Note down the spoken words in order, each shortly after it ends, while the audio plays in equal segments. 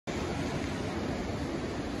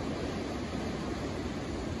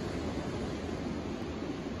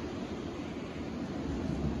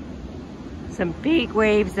Some big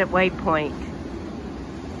waves at White Point.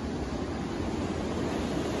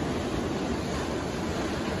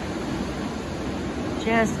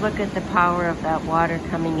 Just look at the power of that water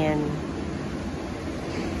coming in,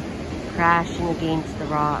 crashing against the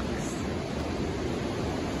rocks.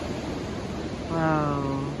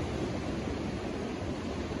 Whoa.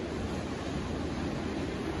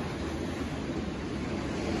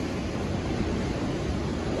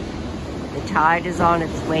 The tide is on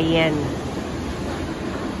its way in.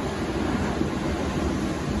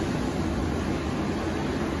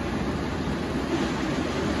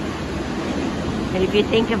 And if you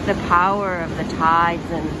think of the power of the tides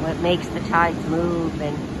and what makes the tides move,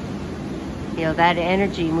 and you know, that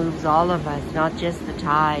energy moves all of us, not just the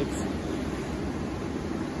tides.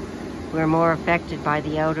 We're more affected by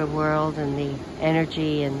the outer world and the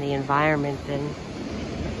energy and the environment than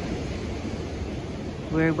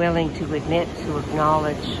we're willing to admit, to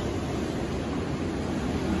acknowledge.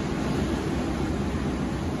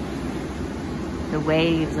 The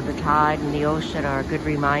waves of the tide and the ocean are a good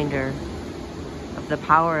reminder of the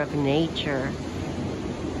power of nature.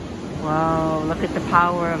 Whoa, look at the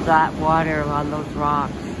power of that water on those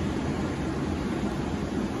rocks.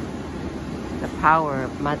 The power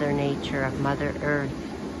of Mother Nature, of Mother Earth.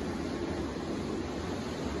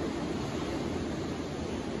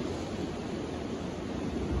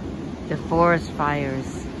 The forest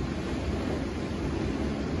fires.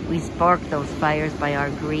 We sparked those fires by our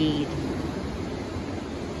greed.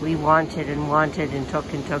 We wanted and wanted and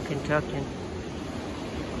took and took and took, and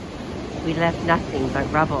we left nothing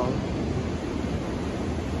but rubble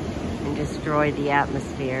and destroyed the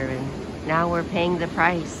atmosphere, and now we're paying the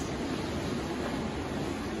price.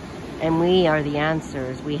 And we are the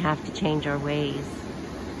answers. We have to change our ways.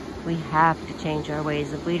 We have to change our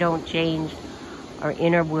ways. If we don't change our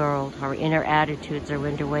inner world, our inner attitudes, our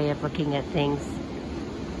inner way of looking at things,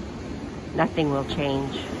 nothing will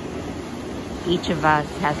change. Each of us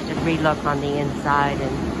has to relook on the inside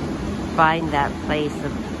and find that place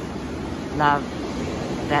of love,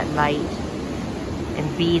 that light,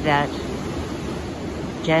 and be that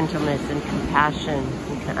gentleness and compassion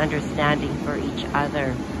and understanding for each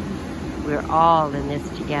other. We're all in this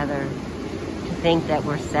together. To think that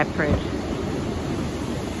we're separate,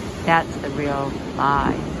 that's the real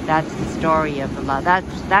lie. That's the story of the lie.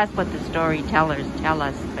 That's what the storytellers tell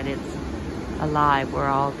us, but it's a lie. We're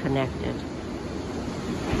all connected.